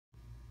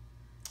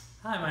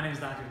Hi, my name is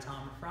Dr.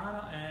 Tom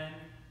Rofrano, and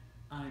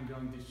I'm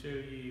going to show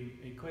you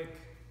a quick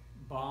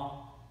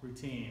ball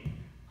routine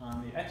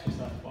on the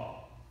exercise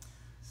ball.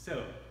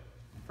 So,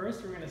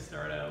 first we're going to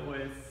start out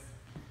with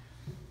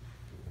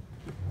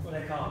what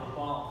I call the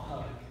ball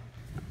hug.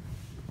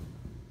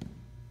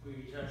 Where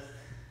you just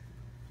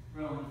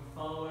roll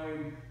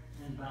forward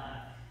and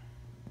back,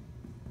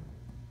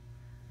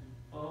 and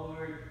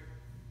forward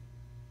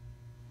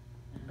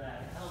and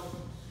back.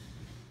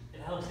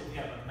 It helps if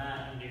you have a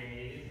mat under your knees.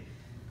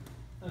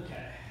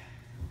 Okay.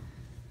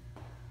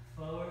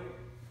 Forward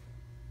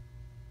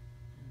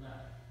and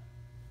back.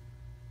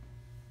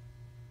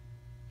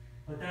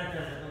 What that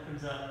does, it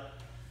opens up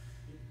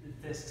the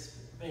disc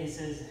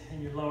spaces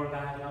in your lower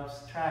back. It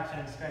helps traction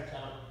and stretch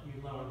out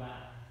your lower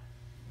back.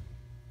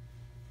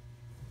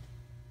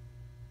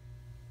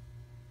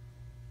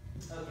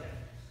 Okay.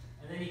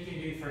 And then you can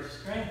do, for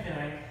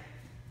strengthening,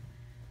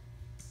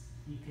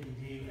 you can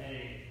do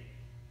a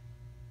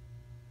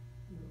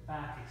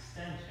back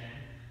extension.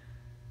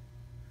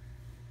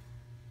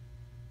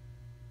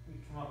 We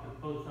come up with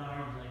both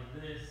arms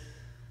like this.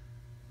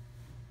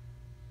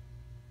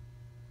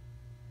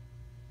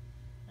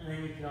 And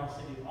then you can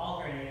also do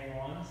alternating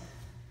ones.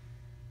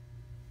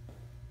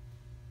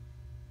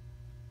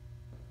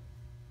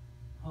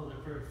 Hold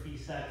it for a few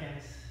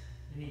seconds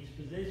in each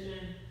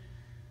position.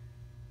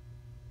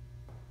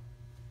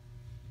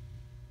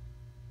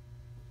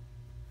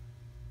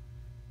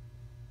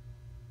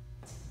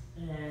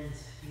 And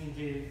you can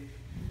do,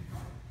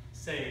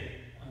 say,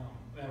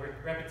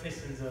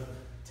 repetitions of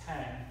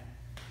 10,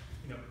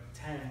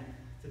 10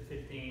 to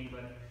 15,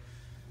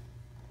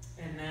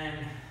 and then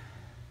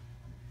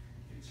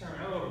you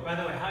turn over. By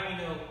the way, how do you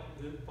know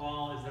the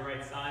ball is the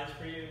right size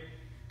for you?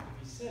 If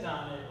you sit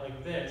on it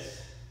like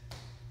this,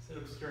 sit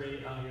up straight,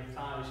 your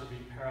thighs should be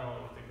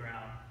parallel with the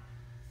ground.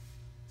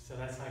 So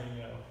that's how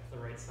you know the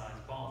right size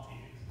ball to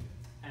use.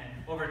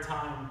 And over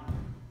time,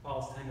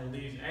 balls tend to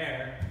lose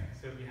air,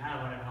 so if you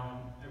have one at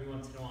home, every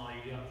once in a while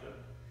you do have to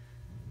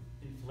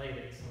inflate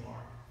it some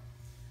more.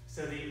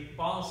 So the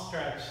ball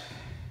stretch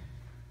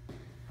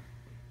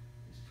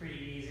is pretty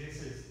easy.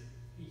 This is,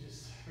 you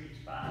just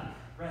reach back,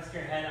 rest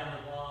your head on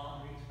the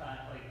ball and reach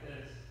back like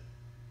this.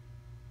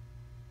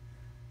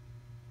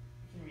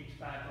 You can reach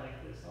back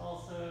like this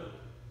also.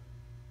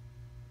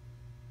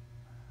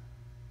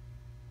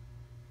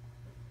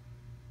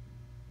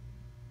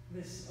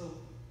 This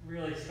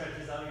really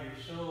stretches out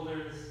your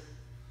shoulders.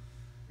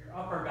 Your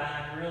upper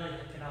back really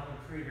can help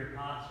improve your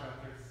posture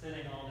after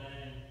sitting all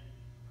day and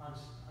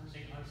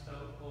hunched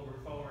over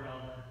forward all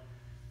day.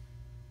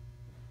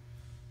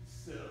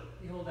 So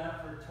you hold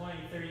that for 20,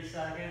 30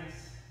 seconds.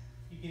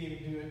 You can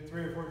even do it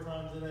 3 or 4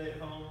 times a day at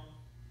home.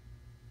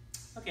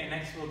 Okay,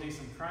 next we'll do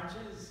some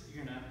crunches.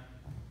 You're gonna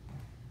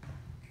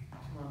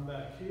come on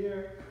back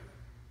here,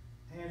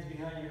 hands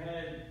behind your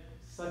head,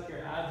 suck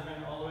your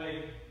abdomen all the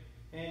way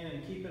in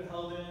and keep it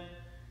held in.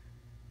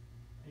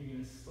 And you're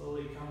gonna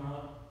slowly come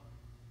up.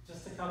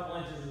 Just a couple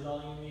inches is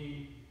all you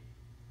need.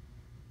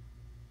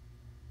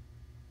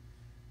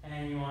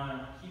 And you want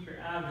to keep your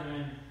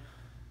abdomen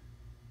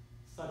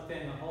sucked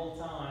in the whole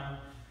time.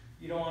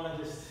 You don't want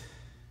to just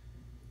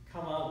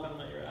come up and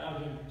let your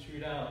abdomen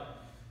protrude out,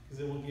 because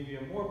it will give you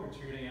a more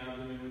protruding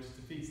abdomen, which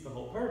defeats the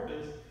whole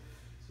purpose.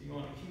 So you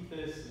want to keep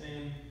this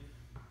in.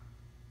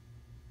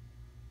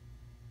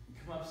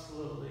 Come up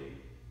slowly.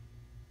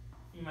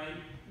 You might,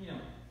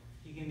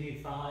 you can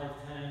do 5,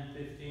 10,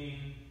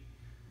 15,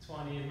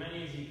 20, as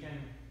many as you can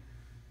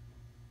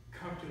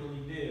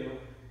comfortably do.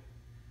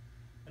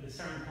 At a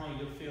certain point,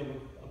 you'll feel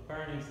a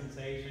burning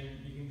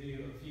sensation. You can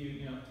do a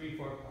few, 3,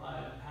 4,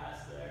 5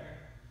 past there.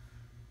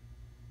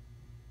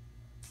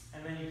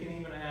 And then you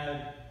can even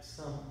add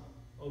some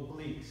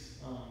obliques.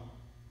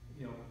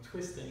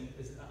 Twisting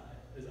is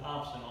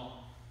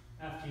optional.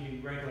 After you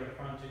do regular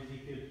crunches, you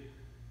could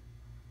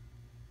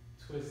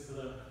twist to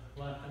the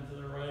left and to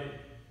the right.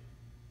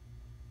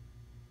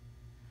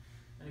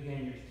 And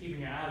again, you're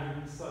keeping your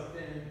abdomen sucked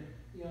in.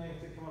 You only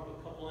have to come up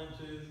a couple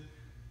inches.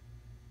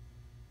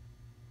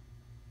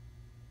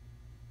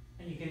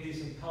 And you can do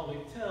some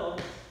pelvic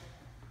tilts,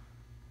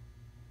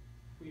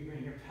 where you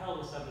bring your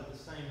pelvis up at the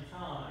same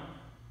time,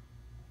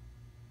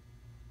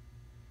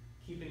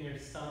 keeping your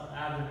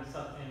abdomen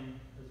sucked in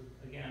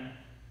again.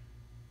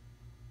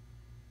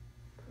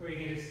 Or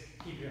you can just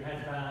keep your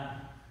head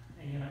back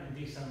and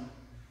do some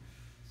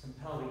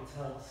pelvic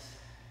tilts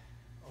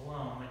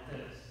alone like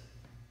this.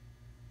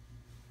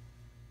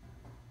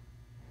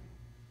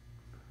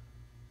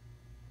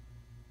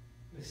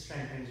 This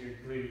strengthens your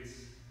glutes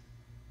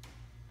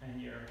and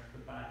the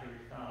back of your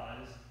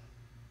thighs.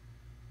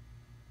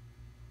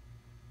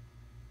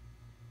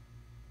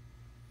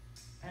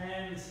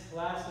 And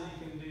lastly,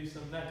 you can do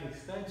some neck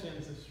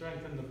extensions to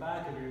strengthen the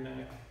back of your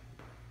neck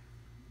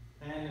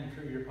and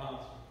improve your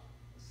posture.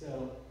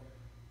 So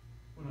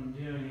what I'm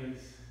doing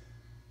is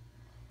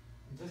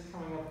I'm just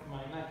coming up with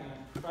my neck and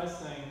I'm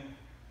pressing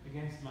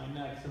against my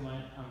neck, so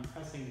I'm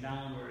pressing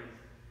downwards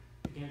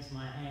against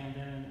my hand,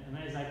 and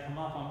as I come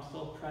up, I'm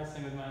still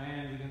pressing with my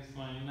hands against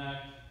my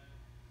neck.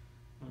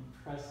 I'm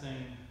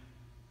pressing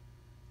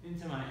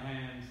into my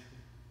hands,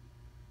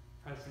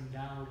 pressing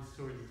downwards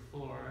towards the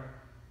floor,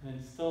 and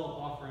then still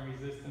offering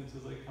resistance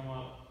as I come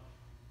up.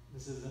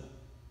 This is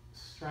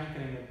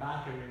strengthening the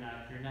back of your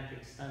neck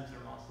extensor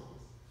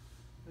muscles.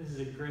 This is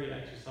a great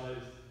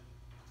exercise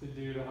to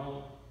do to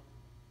help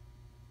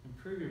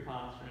improve your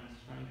posture and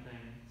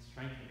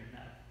strengthen your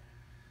neck.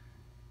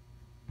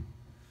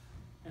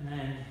 And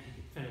then you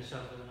can finish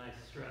up with a nice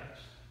stretch.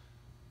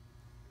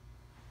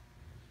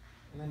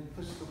 And then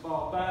push the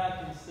ball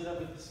back and sit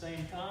up at the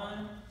same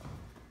time.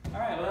 All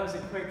right, well that was a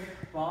quick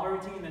ball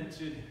routine that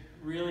should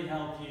really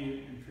help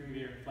you improve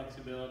your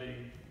flexibility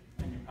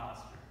and your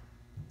posture.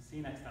 See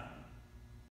you next time.